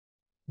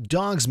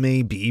Dogs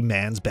may be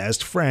man's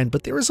best friend,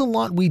 but there is a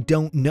lot we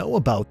don't know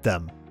about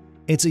them.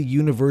 It's a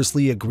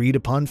universally agreed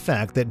upon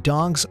fact that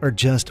dogs are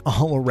just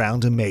all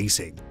around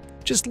amazing.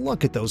 Just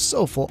look at those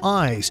soulful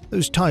eyes,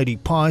 those tiny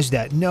paws,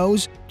 that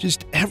nose,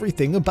 just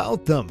everything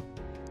about them.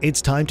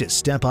 It's time to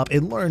step up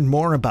and learn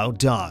more about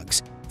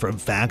dogs. From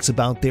facts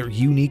about their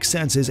unique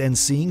senses and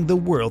seeing the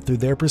world through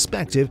their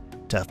perspective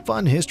to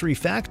fun history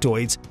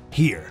factoids,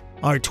 here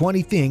are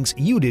 20 things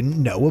you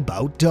didn't know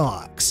about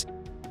dogs.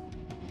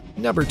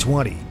 Number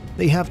 20.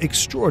 They have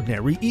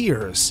extraordinary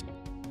ears.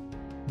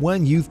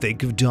 When you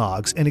think of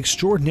dogs, an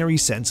extraordinary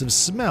sense of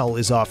smell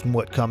is often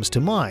what comes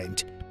to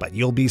mind, but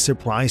you'll be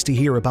surprised to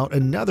hear about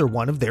another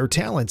one of their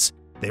talents: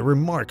 their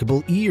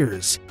remarkable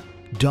ears.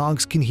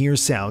 Dogs can hear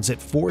sounds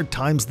at 4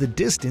 times the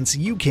distance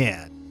you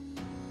can.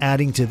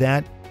 Adding to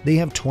that, they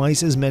have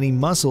twice as many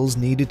muscles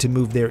needed to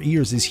move their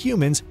ears as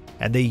humans,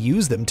 and they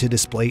use them to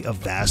display a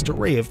vast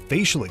array of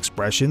facial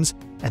expressions,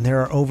 and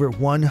there are over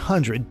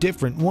 100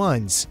 different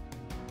ones.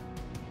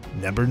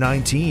 Number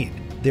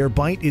 19. Their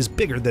bite is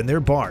bigger than their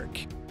bark.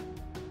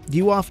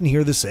 You often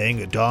hear the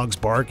saying, a dog's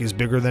bark is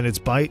bigger than its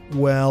bite.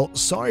 Well,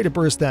 sorry to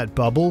burst that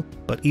bubble,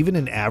 but even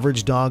an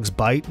average dog's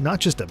bite,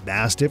 not just a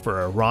Mastiff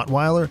or a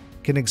Rottweiler,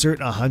 can exert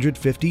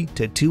 150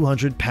 to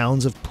 200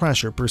 pounds of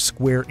pressure per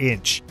square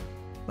inch.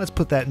 Let's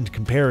put that into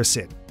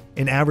comparison.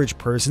 An average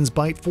person's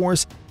bite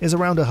force is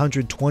around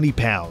 120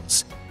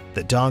 pounds.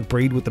 The dog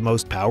breed with the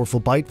most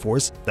powerful bite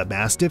force, the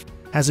Mastiff,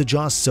 has a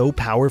jaw so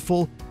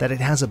powerful that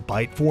it has a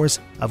bite force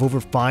of over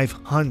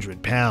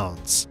 500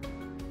 pounds.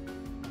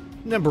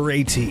 Number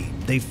 18.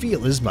 They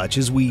feel as much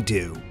as we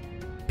do.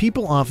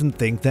 People often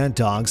think that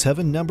dogs have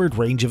a numbered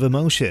range of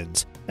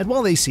emotions, and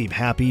while they seem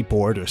happy,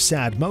 bored, or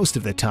sad most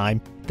of the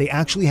time, they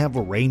actually have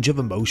a range of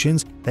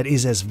emotions that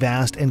is as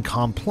vast and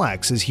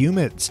complex as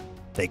humans.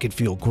 They can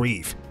feel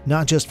grief,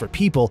 not just for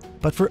people,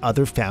 but for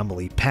other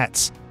family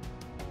pets.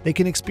 They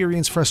can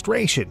experience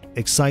frustration,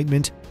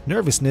 excitement,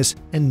 nervousness,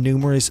 and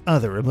numerous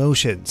other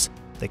emotions.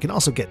 They can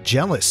also get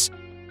jealous.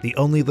 The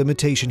only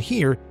limitation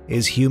here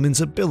is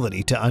humans'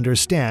 ability to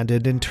understand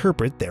and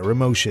interpret their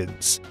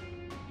emotions.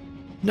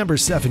 Number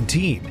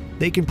 17.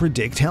 They can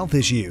predict health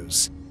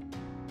issues.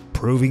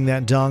 Proving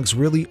that dogs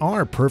really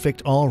are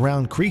perfect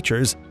all-around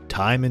creatures,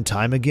 time and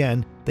time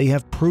again, they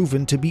have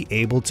proven to be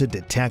able to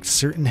detect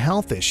certain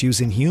health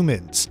issues in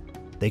humans.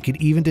 They can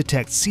even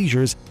detect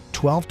seizures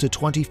 12 to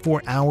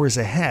 24 hours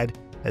ahead,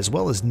 as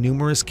well as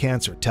numerous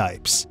cancer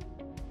types.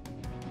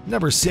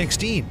 Number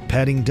 16.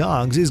 Petting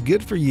dogs is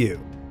good for you.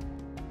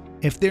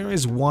 If there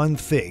is one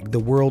thing the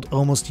world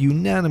almost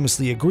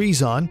unanimously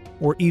agrees on,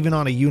 or even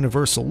on a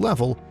universal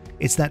level,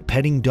 it's that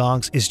petting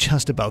dogs is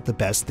just about the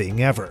best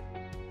thing ever.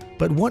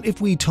 But what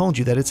if we told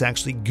you that it's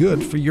actually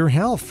good for your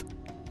health?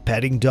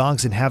 Petting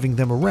dogs and having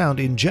them around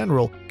in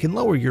general can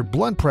lower your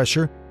blood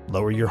pressure,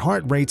 lower your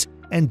heart rates,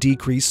 and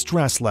decrease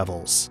stress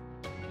levels.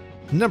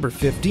 Number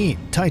 15.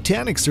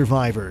 Titanic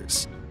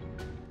Survivors.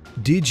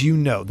 Did you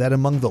know that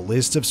among the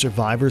list of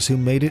survivors who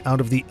made it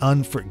out of the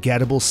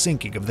unforgettable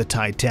sinking of the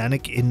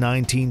Titanic in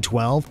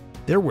 1912,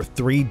 there were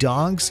 3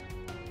 dogs?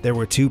 There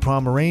were 2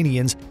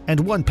 Pomeranians and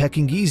 1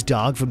 Pekingese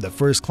dog from the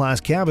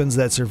first-class cabins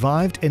that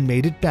survived and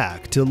made it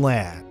back to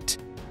land.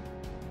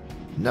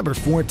 Number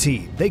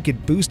 14. They can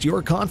boost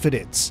your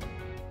confidence.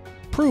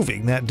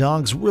 Proving that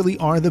dogs really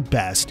are the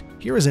best,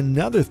 here is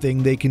another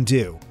thing they can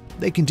do.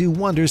 They can do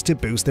wonders to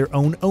boost their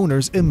own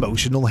owner's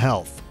emotional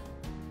health.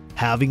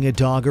 Having a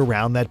dog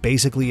around that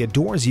basically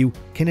adores you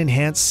can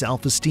enhance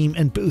self-esteem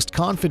and boost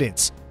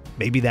confidence.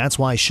 Maybe that's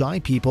why shy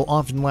people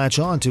often latch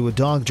on to a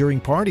dog during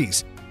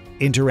parties.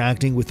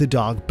 Interacting with the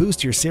dog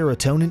boosts your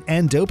serotonin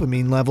and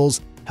dopamine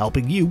levels,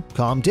 helping you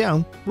calm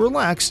down,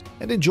 relax,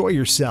 and enjoy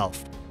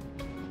yourself.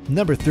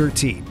 Number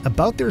 13.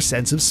 About their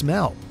sense of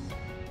smell.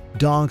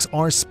 Dogs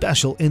are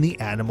special in the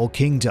animal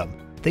kingdom.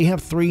 They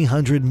have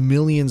 300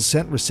 million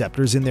scent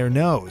receptors in their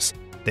nose.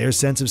 Their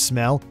sense of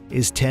smell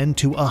is 10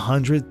 to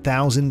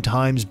 100,000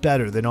 times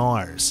better than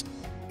ours.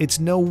 It's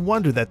no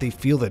wonder that they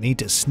feel the need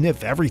to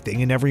sniff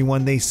everything and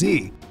everyone they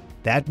see.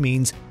 That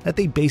means that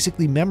they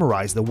basically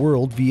memorize the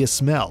world via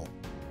smell.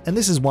 And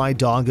this is why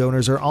dog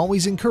owners are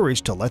always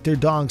encouraged to let their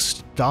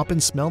dogs stop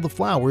and smell the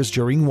flowers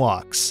during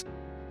walks.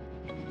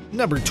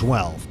 Number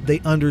 12. They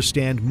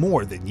understand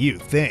more than you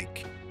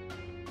think.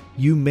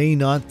 You may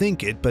not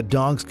think it, but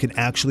dogs can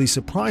actually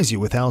surprise you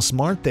with how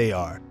smart they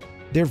are.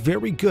 They're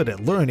very good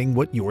at learning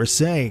what you're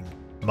saying.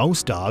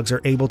 Most dogs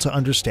are able to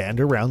understand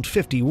around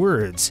 50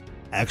 words.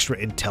 Extra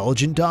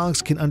intelligent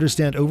dogs can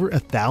understand over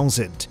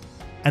 1,000.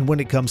 And when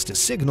it comes to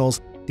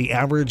signals, the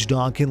average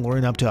dog can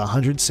learn up to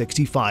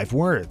 165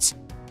 words.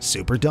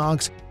 Super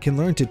dogs can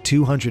learn to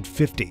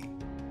 250.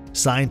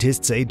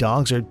 Scientists say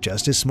dogs are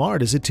just as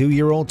smart as a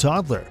 2-year-old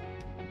toddler.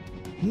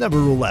 Number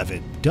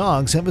 11.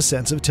 Dogs have a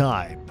sense of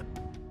time.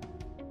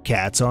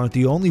 Cats aren't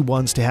the only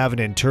ones to have an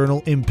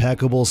internal,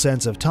 impeccable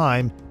sense of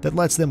time that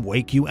lets them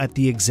wake you at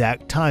the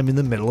exact time in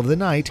the middle of the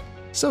night,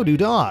 so do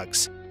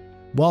dogs.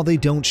 While they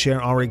don't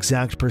share our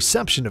exact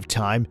perception of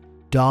time,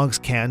 dogs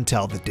can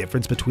tell the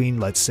difference between,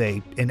 let's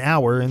say, an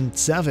hour and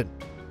 7.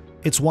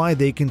 It's why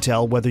they can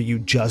tell whether you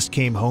just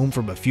came home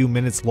from a few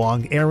minutes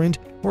long errand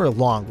or a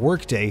long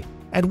workday,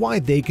 and why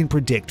they can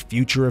predict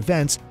future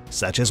events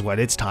such as when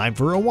it's time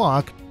for a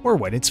walk or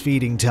when it's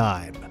feeding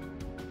time.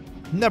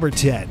 Number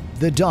 10.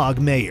 The Dog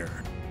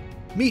Mayor.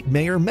 Meet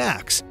Mayor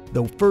Max,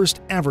 the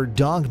first ever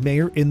dog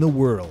mayor in the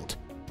world.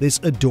 This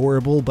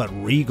adorable but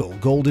regal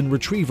golden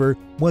retriever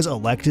was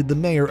elected the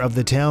mayor of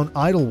the town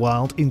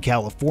Idlewild in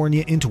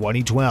California in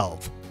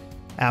 2012.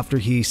 After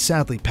he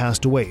sadly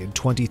passed away in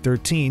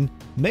 2013,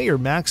 Mayor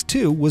Max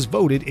too was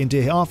voted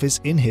into office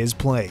in his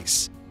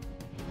place.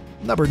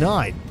 Number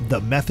 9.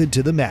 The Method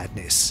to the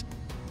Madness.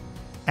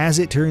 As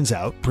it turns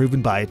out,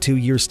 proven by a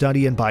 2-year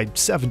study and by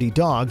 70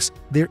 dogs,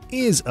 there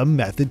is a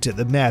method to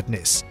the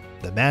madness.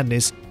 The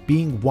madness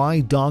being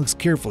why dogs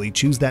carefully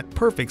choose that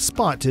perfect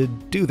spot to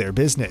do their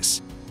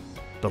business.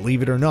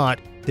 Believe it or not,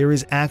 there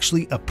is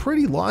actually a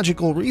pretty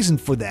logical reason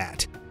for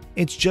that.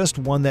 It's just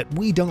one that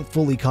we don't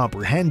fully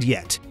comprehend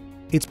yet.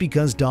 It's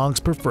because dogs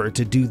prefer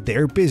to do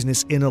their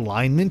business in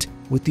alignment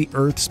with the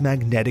Earth's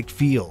magnetic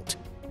field.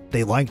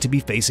 They like to be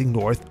facing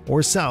north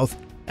or south,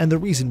 and the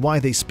reason why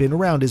they spin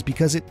around is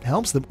because it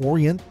helps them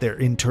orient their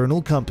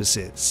internal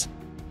compasses.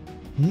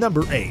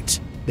 Number 8.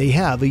 They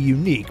have a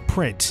unique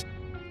print.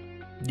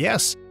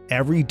 Yes,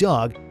 every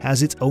dog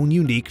has its own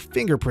unique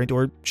fingerprint,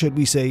 or should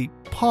we say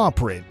paw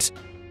print.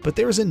 But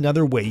there is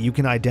another way you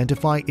can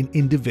identify an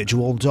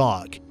individual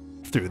dog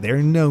 – through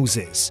their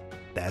noses.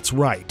 That's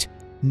right.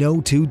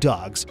 No two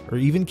dogs, or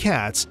even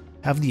cats,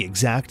 have the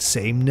exact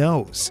same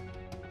nose.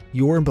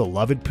 Your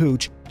beloved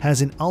Pooch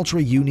has an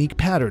ultra-unique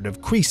pattern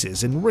of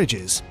creases and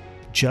ridges,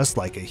 just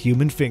like a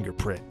human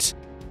fingerprint.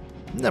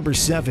 Number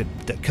 7.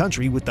 The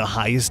country with the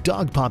highest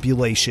dog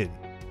population.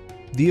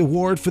 The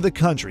award for the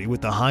country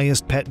with the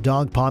highest pet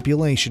dog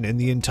population in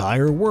the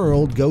entire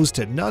world goes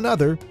to none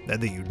other than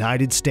the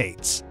United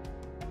States.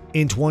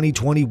 In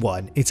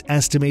 2021, it's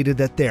estimated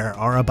that there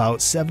are about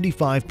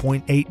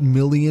 75.8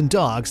 million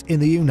dogs in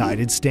the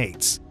United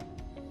States.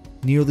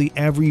 Nearly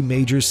every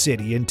major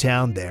city and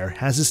town there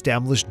has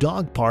established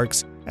dog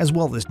parks as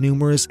well as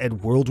numerous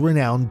and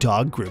world-renowned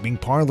dog grooming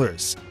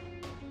parlors.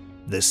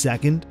 The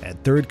second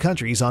and third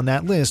countries on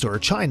that list are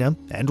China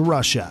and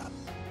Russia.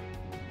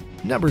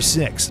 Number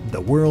 6. The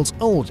world's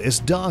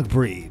oldest dog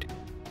breed.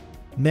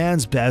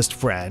 Man's best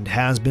friend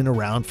has been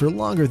around for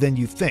longer than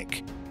you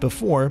think.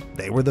 Before,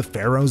 they were the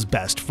Pharaoh's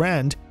best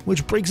friend,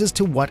 which brings us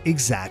to what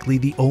exactly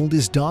the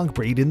oldest dog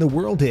breed in the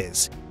world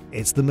is.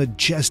 It's the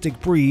majestic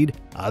breed,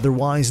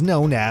 otherwise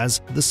known as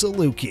the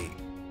Saluki.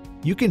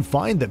 You can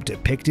find them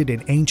depicted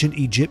in ancient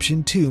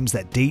Egyptian tombs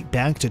that date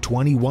back to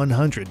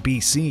 2100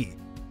 BC.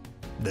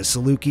 The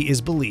Saluki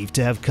is believed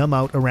to have come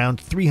out around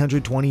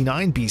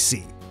 329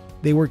 BC.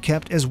 They were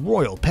kept as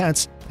royal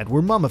pets and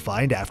were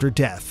mummified after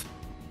death.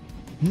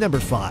 Number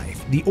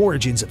 5. The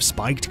origins of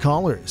spiked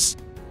collars.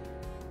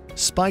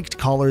 Spiked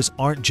collars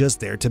aren't just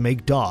there to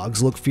make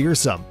dogs look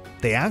fearsome,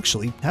 they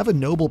actually have a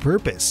noble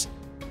purpose.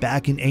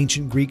 Back in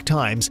ancient Greek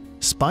times,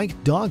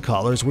 spiked dog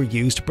collars were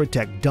used to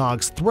protect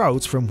dogs'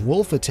 throats from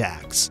wolf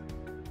attacks.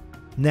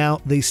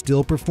 Now, they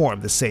still perform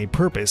the same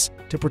purpose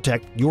to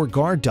protect your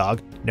guard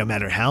dog, no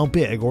matter how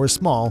big or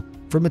small,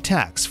 from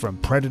attacks from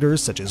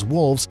predators such as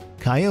wolves,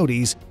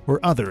 coyotes, or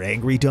other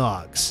angry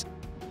dogs.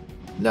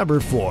 Number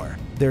 4.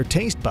 Their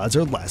taste buds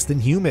are less than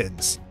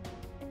humans.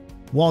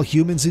 While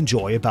humans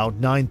enjoy about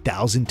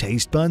 9,000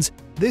 taste buds,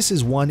 this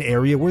is one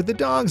area where the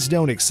dogs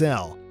don't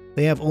excel.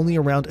 They have only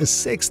around a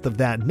sixth of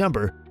that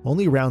number,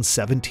 only around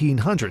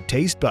 1,700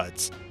 taste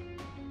buds.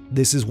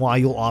 This is why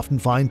you'll often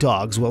find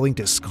dogs willing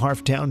to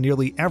scarf down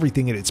nearly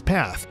everything in its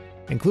path,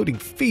 including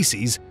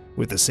feces,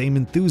 with the same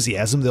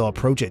enthusiasm they'll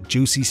approach a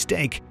juicy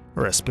steak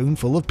or a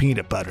spoonful of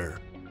peanut butter.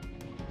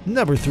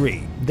 Number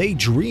 3. They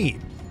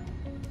dream.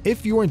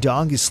 If your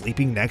dog is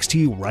sleeping next to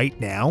you right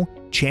now,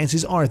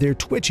 chances are they're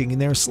twitching in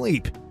their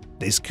sleep.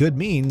 This could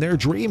mean they're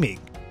dreaming.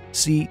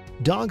 See,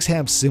 dogs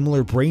have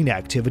similar brain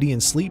activity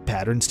and sleep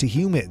patterns to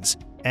humans,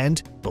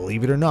 and,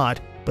 believe it or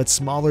not, but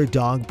smaller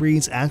dog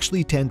breeds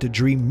actually tend to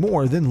dream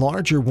more than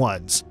larger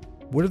ones.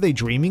 What are they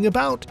dreaming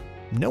about?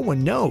 No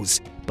one knows,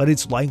 but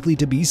it's likely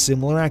to be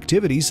similar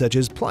activities such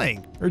as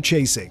playing or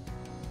chasing.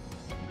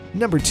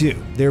 Number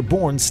 2. They're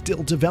born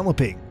still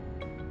developing.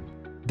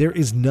 There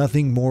is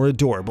nothing more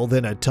adorable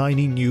than a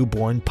tiny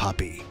newborn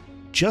puppy.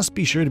 Just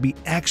be sure to be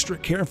extra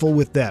careful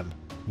with them.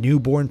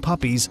 Newborn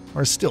puppies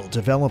are still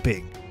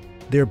developing.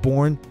 They're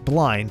born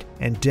blind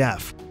and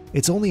deaf.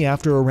 It's only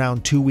after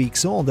around 2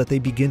 weeks old that they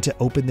begin to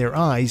open their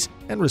eyes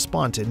and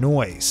respond to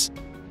noise.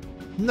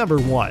 Number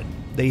 1.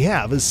 They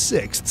have a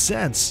sixth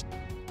sense.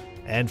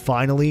 And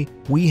finally,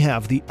 we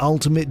have the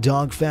ultimate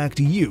dog fact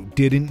you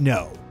didn't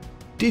know.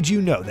 Did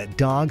you know that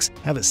dogs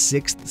have a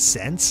sixth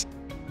sense?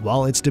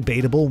 While it's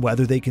debatable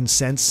whether they can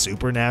sense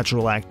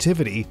supernatural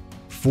activity,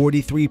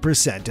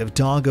 43% of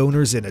dog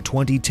owners in a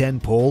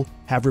 2010 poll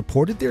have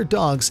reported their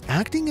dogs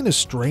acting in a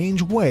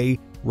strange way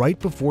right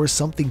before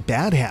something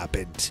bad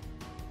happened.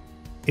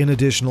 An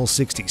additional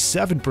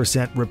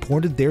 67%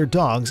 reported their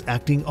dogs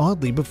acting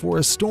oddly before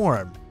a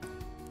storm.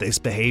 This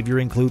behavior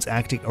includes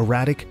acting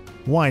erratic,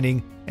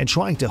 whining, and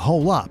trying to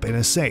hole up in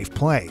a safe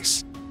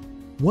place.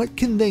 What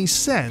can they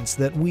sense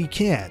that we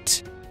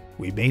can't?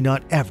 We may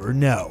not ever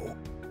know.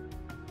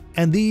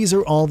 And these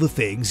are all the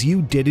things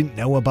you didn't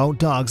know about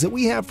dogs that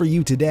we have for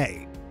you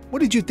today. What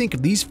did you think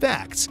of these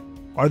facts?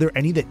 Are there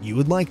any that you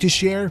would like to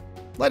share?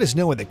 Let us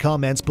know in the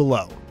comments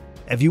below.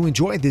 If you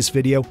enjoyed this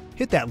video,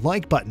 hit that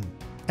like button.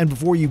 And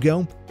before you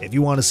go, if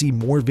you want to see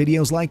more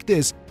videos like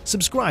this,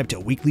 subscribe to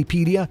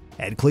Weeklypedia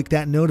and click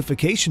that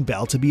notification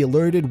bell to be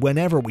alerted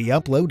whenever we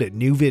upload a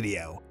new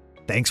video.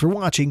 Thanks for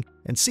watching,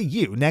 and see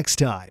you next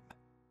time.